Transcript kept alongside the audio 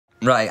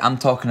Right, I'm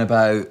talking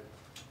about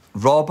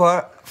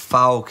Robert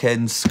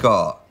Falcon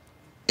Scott,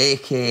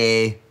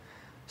 a.k.a.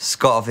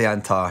 Scott of the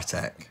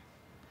Antarctic.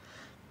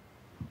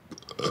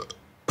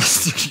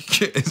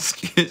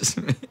 Excuse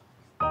me.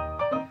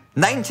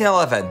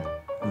 1911,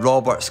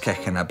 Robert's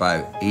kicking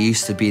about. He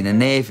used to be in the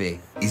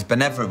Navy. He's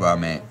been everywhere,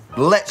 mate.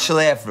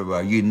 Literally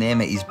everywhere, you name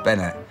it, he's been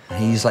it.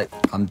 And he's like,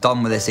 I'm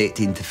done with this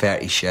 18 to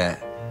 30 shit.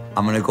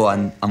 I'm gonna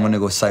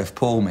go South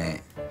Pole, mate.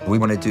 We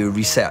wanna do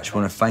research, we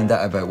wanna find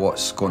out about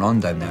what's going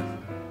on down there.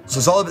 So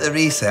it's all about the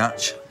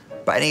research,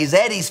 but in his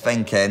head he's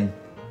thinking,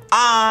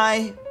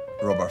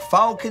 Robert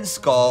Falcon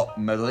Scott,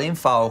 middle name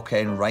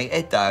Falcon, write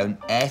it down,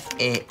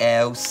 F-A-L-C-O-N.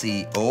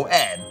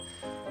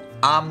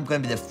 I'm gonna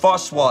be the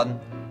first one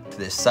to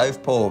the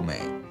South Pole,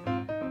 mate.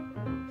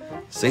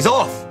 So he's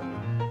off.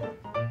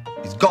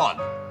 He's gone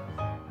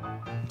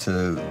to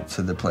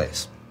the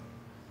place,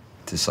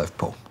 to the South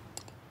Pole.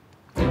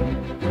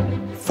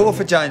 4th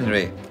of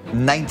January,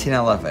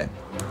 1911.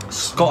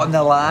 Scott and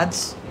the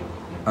lads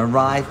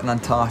arrive in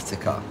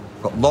Antarctica.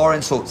 Got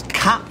Lawrence Oates,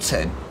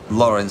 Captain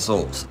Lawrence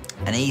Oates.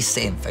 And he's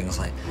saying things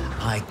like,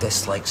 I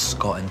dislike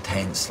Scott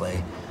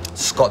intensely.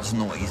 Scott doesn't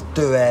know what he's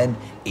doing.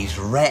 He's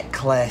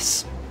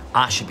reckless.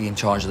 I should be in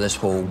charge of this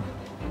whole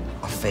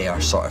affair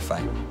sort of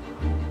thing.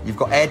 You've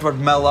got Edward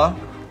Miller,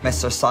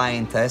 Mr.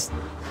 Scientist.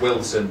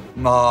 Wilson.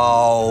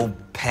 Oh,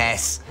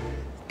 piss.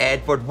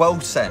 Edward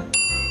Wilson.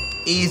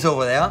 He's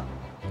over there,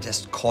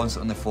 just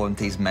constantly on the phone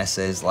to his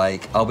missus,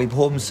 like, I'll be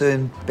home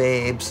soon,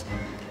 babes.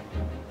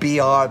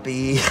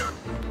 BRB.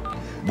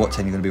 What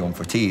time are you going to be home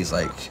for tea? He's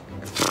like,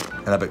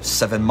 in about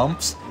 7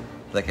 months.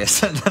 Like,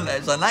 it's a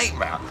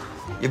nightmare.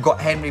 You've got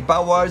Henry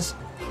Bowers,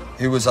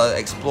 who was an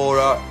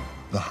explorer.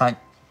 The Hank.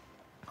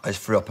 I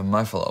just threw up in my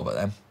mouth a little bit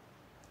then.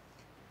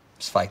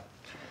 It's fine.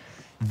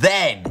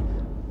 Then,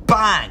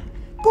 bang!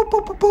 Boop,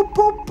 boop, boop, boop,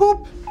 boop,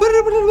 boop.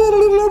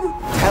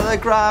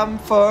 Telegram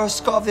for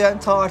Scott of the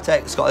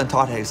Antarctic. Scott of the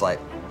Antarctic is like,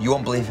 you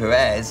won't believe who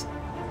it is.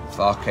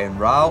 Fucking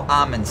Raoul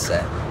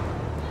Amundsen.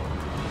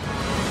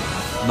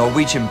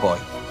 Norwegian boy.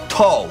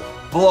 Tall,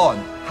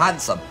 blonde,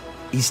 handsome.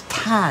 He's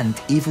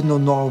tanned even though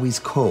Norway's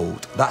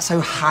cold. That's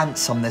how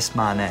handsome this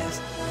man is.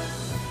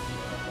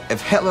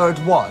 If Hitler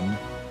had won,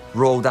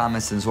 Roald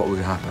Amundsen's what would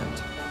have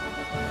happened.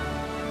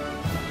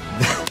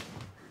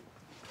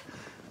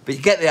 But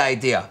you get the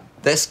idea.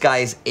 This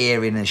guy's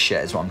airing his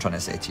shit is what I'm trying to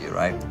say to you,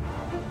 right?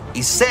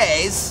 He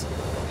says,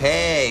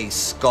 hey,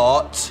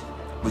 Scott,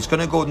 was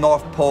gonna go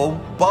North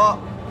Pole, but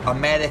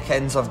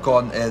Americans have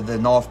gone to the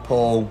North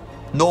Pole.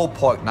 No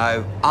point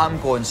now, I'm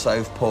going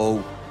South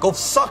Pole. Go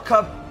suck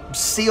a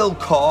seal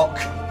cock.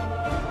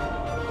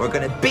 We're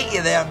gonna beat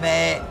you there,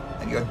 mate,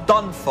 and you're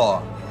done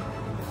for.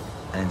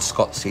 And then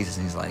Scott sees this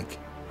and he's like,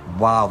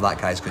 wow, that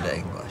guy's good at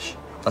English.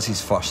 That's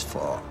his first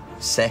thought.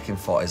 Second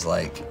thought is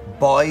like,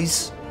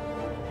 boys,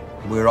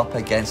 we're up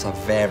against a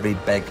very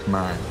big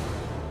man.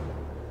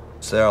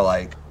 So they're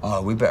like,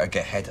 oh, we better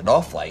get headed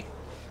off, like.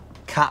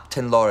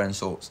 Captain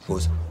Lawrence Oates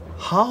goes,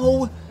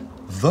 how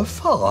the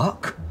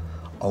fuck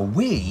are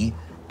we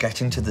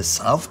getting to the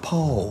South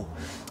Pole?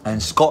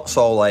 And Scott's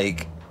all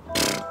like,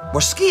 we're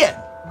skiing.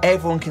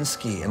 Everyone can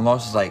ski. And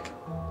Lawrence is like,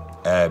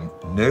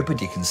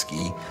 nobody can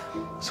ski.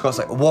 Scott's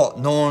like, what,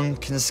 no one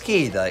can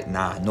ski? They're like,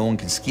 nah, no one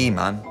can ski,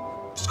 man.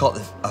 Scott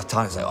the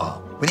Antarctic's like,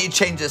 oh, we need to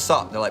change this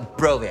up. They're like,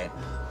 brilliant.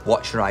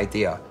 What's your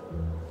idea?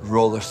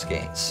 Roller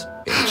skates.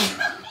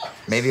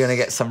 Maybe you're gonna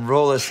get some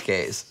roller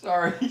skates.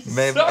 Sorry.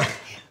 Maybe. Sorry.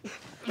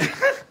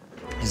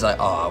 He's like,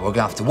 oh, we're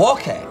gonna have to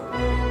walk it.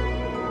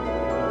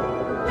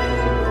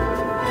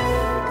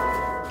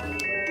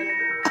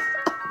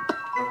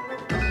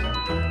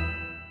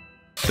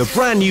 The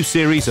brand new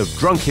series of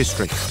Drunk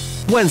History.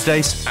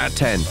 Wednesdays at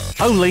 10.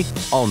 Only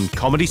on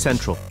Comedy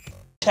Central.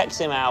 Checks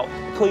him out.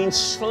 Queen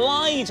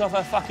slides off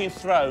her fucking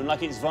throne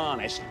like it's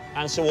varnish.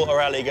 And Sir Walter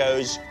Raleigh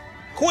goes,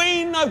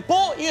 Queen, I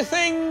bought you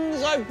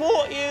things. I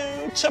bought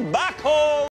you tobacco.